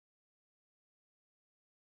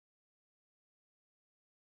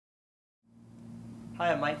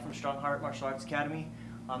Hi, I'm Mike from Strong Heart Martial Arts Academy.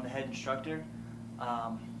 I'm the head instructor.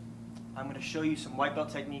 I'm going to show you some white belt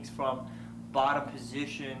techniques from bottom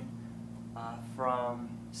position, from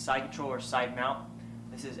side control or side mount.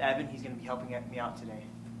 This is Evan. He's going to be helping me out today.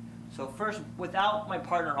 So first, without my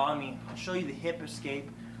partner on me, I'll show you the hip escape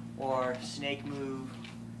or snake move,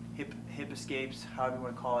 hip escapes, however you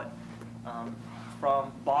want to call it.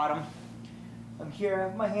 From bottom, I'm here, I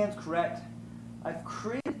have my hands correct. I've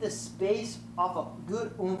created this space off of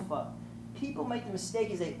good oompha. People make the mistake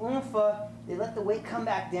is they oompha, they let the weight come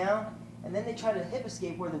back down, and then they try to hip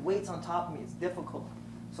escape where the weight's on top of me. It's difficult.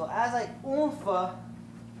 So as I oompha,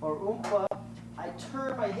 I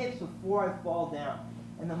turn my hips before I fall down.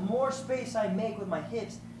 And the more space I make with my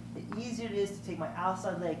hips, the easier it is to take my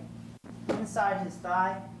outside leg inside his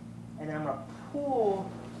thigh, and then I'm going to pull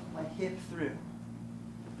my hip through.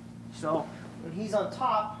 So when he's on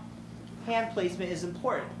top, hand placement is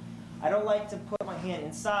important. I don't like to put my hand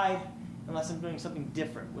inside unless I'm doing something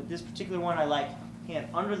different. With this particular one, I like hand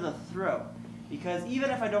under the throat, because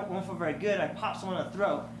even if I don't oomph very good, I pop someone in the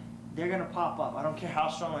throat, they're going to pop up. I don't care how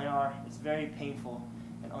strong they are. It's very painful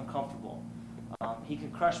and uncomfortable. He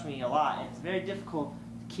can crush me a lot, and it's very difficult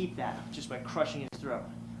to keep that just by crushing his throat.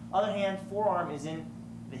 Other hand, forearm is in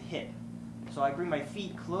the hip. So I bring my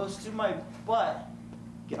feet close to my butt,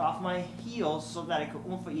 get off my heels so that I can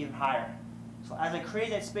oompha even higher. So as I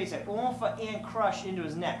create that space, I oompha and crush into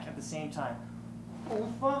his neck at the same time.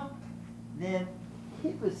 Oompha, then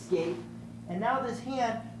hip escape, and now this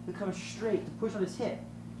hand becomes straight to push on his hip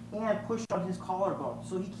and push on his collarbone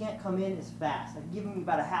so he can't come in as fast. I give him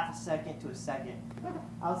about a half a second to a second.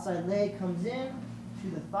 Outside leg comes in to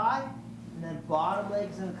the thigh, and then bottom leg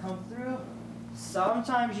is going to come through.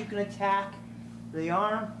 Sometimes you can attack the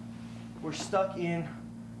arm. We're stuck in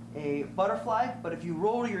a butterfly, but if you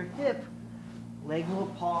roll your hip, leg will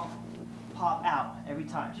pop out every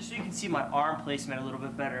time. Just so you can see my arm placement a little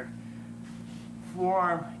bit better.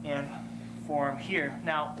 Forearm and forearm here.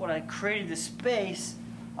 Now, when I created this space,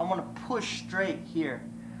 I want to push straight here.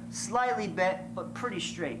 Slightly bent, but pretty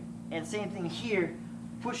straight. And same thing here,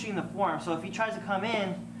 pushing the forearm. So if he tries to come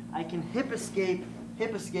in, I can hip escape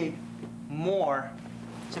more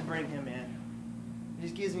to bring him in. It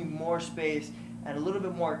just gives me more space and a little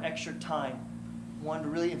bit more extra time. I wanted to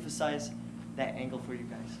really emphasize that angle for you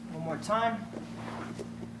guys. One more time.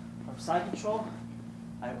 From side control,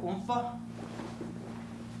 I oompha,